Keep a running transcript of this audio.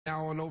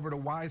Now on over to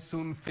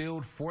Wysoon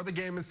Field for the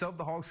game itself.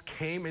 The Hawks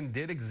came and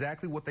did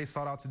exactly what they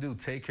sought out to do,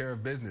 take care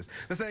of business.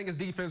 The saying is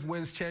defense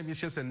wins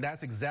championships, and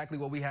that's exactly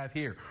what we have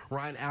here.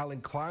 Ryan Allen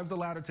climbs the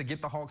ladder to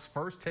get the Hawks'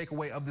 first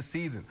takeaway of the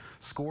season.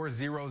 Score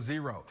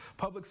 0-0.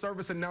 Public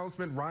service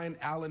announcement, Ryan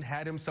Allen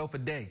had himself a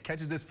day.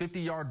 Catches this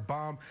 50-yard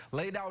bomb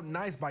laid out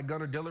nice by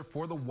Gunnar Dillard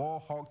for the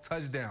Wall Hawk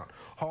touchdown.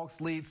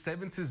 Hawks lead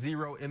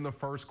 7-0 in the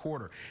first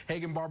quarter.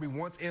 Hagan Barbie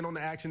once in on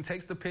the action,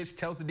 takes the pitch,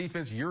 tells the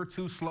defense you're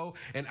too slow,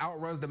 and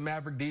outruns the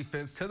Maverick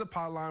defense to the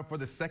pylon for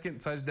the second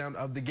touchdown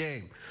of the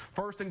game.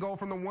 First and goal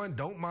from the 1,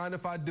 don't mind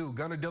if I do.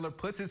 Gunnar Dillard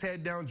puts his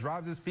head down,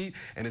 drives his feet,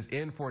 and is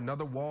in for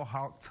another Wall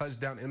Hawk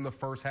touchdown in the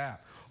first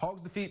half.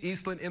 Hawks defeat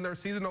Eastland in their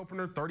season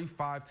opener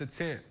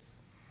 35-10.